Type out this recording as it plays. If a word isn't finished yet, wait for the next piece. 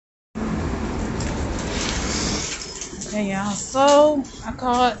Yeah, y'all. So I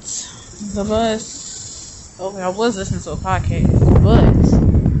caught the bus. Oh, I was listening to a podcast, but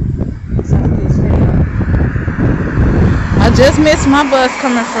I just missed my bus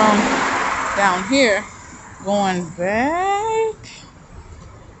coming from down here, going back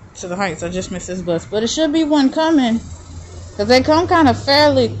to the Heights. I just missed this bus, but it should be one coming because they come kind of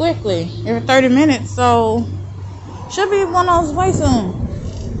fairly quickly, every 30 minutes. So should be one on its way soon.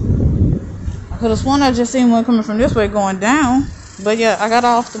 I could have sworn I just seen one coming from this way going down. But yeah, I got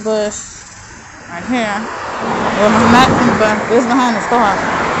off the bus right here. Well, not in the bus, it's behind the stop.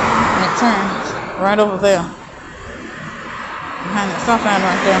 And it turns right over there. Behind the stop sign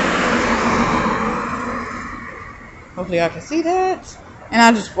right there. Hopefully I can see that. And I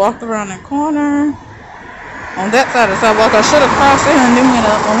just walked around that corner. On that side of the sidewalk, I should have crossed it and then went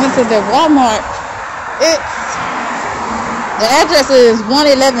up. I went to the Walmart. The address is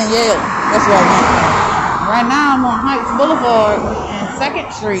 111 Yale. That's where I went. Right now I'm on Heights Boulevard and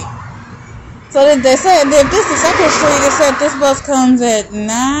 2nd Street. So they said that if this is 2nd Street, they said this bus comes at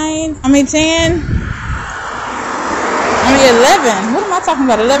 11. What am I talking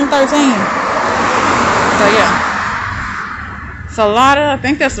about? 11:13. So yeah. Salata, I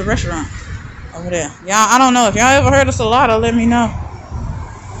think that's the restaurant over there. Y'all, I don't know. If y'all ever heard of Salata, let me know.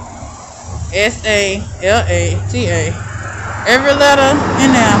 Salata. Every letter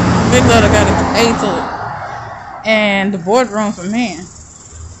in there, big letter got an A to it. And the boardroom for men.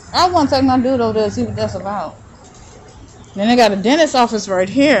 I want to take my dude over there to see what that's about. Then they got a dentist office right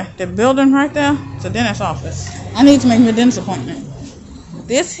here. The building right there, it's a dentist office. I need to make me a dentist appointment.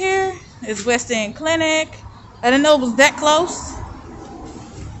 This here is West End Clinic. I didn't know it was that close.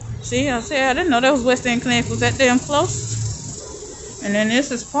 See, I didn't know that was West End Clinic was that damn close. And then this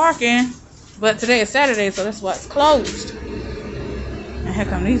is parking. But today is Saturday, so that's why it's closed. And here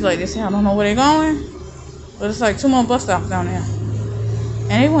come these ladies here. I don't know where they're going. But it's like 2 more bus stops down there.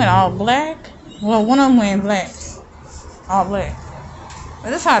 And they went all black. Well, one of them went black. All black.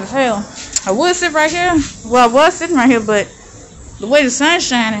 But it's hot as hell. I would sit right here. Well, I was sitting right here, but the way the sun's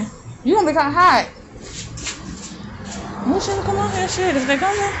shining, you're going to be kind of hot. Who should come out here? Shit, is they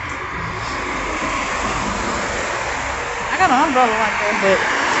coming? I got an umbrella like that, but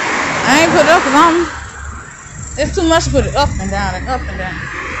I ain't put it up because it's too much to put it up and down and up and down.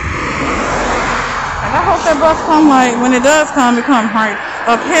 Like, I hope that bus come like, when it does come, it comes right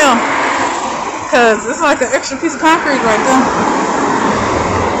uphill. Because it's like an extra piece of concrete right there.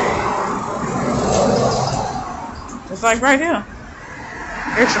 It's like right here.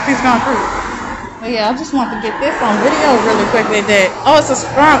 Extra piece of concrete. But yeah, I just want to get this on video really quickly that, oh, it's a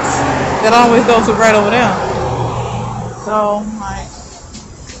Sprouts that always goes to right over there. So, like,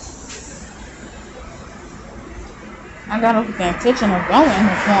 I got up with the intention of going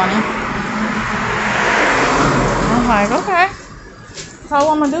this morning. I'm like, okay, so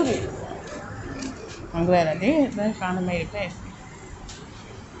I'm going to do this. I'm glad I did, but I finally made it past me.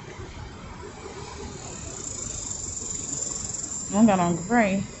 I got on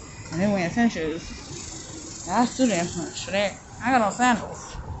gray, and then wearing tennis shoes. That's too damn much for that. I got on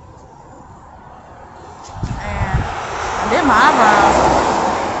sandals. And I did my eyebrows.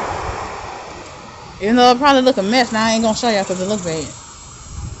 Even though it probably look a mess, now I ain't gonna show y'all because it look bad.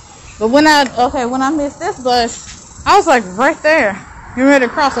 But when I missed this bus, I was like right there. You ready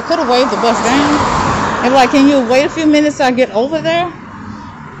to cross? I could have waved the bus down. They were like, can you wait a few minutes till I get over there?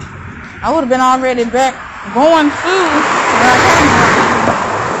 I would have been already back going through where I came from.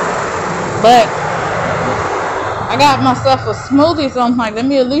 But I got myself a smoothie, so I'm like, let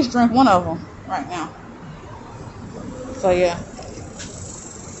me at least drink one of them right now. So yeah.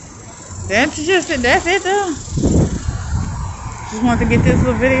 That's it though. Just want to get this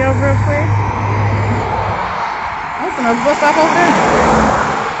little video real quick. That's another bus stop over there.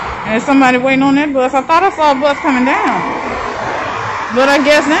 And there's somebody waiting on that bus. I thought I saw a bus coming down. But I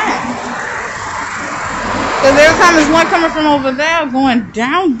guess not. Because every time there's one coming from over there going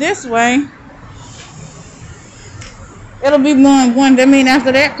down this way, it'll be one. That means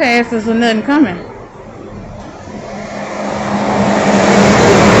after that passes, there's nothing coming.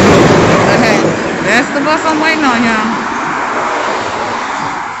 That's the bus I'm waiting on, y'all.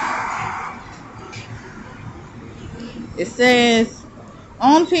 It says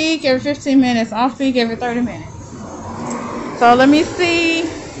on peak every 15 minutes, off peak every 30 minutes. So let me see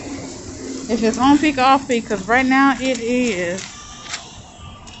if it's on peak or off peak, because right now it is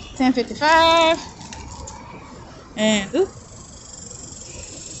 10:55. And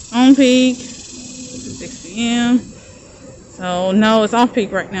on peak 6 p.m. So no, it's off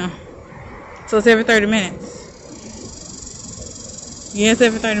peak right now. So it's every 30 minutes. Yeah, it's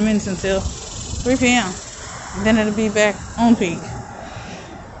every 30 minutes until 3 p.m. And then it'll be back on peak.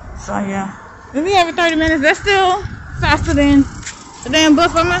 So yeah. If we have it 30 minutes, that's still faster than the damn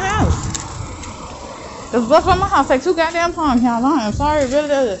bus by my house. This bus by my house takes 2 goddamn times, y'all. I am sorry, it really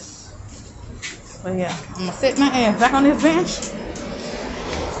does. But yeah, I'm gonna sit my ass back on this bench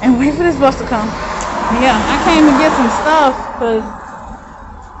and wait for this bus to come. Yeah, I came to get some stuff because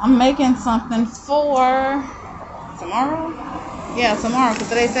I'm making something for tomorrow. Yeah, tomorrow, because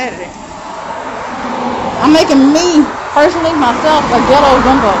today's Saturday. I'm making me, personally, myself, a ghetto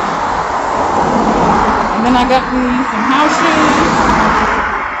gumbo. And then I got me some house shoes.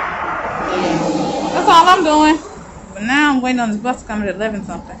 That's all I'm doing. But now I'm waiting on this bus to come at 11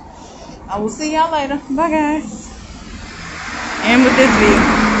 something. I will see y'all later. Bye, guys. And with this video.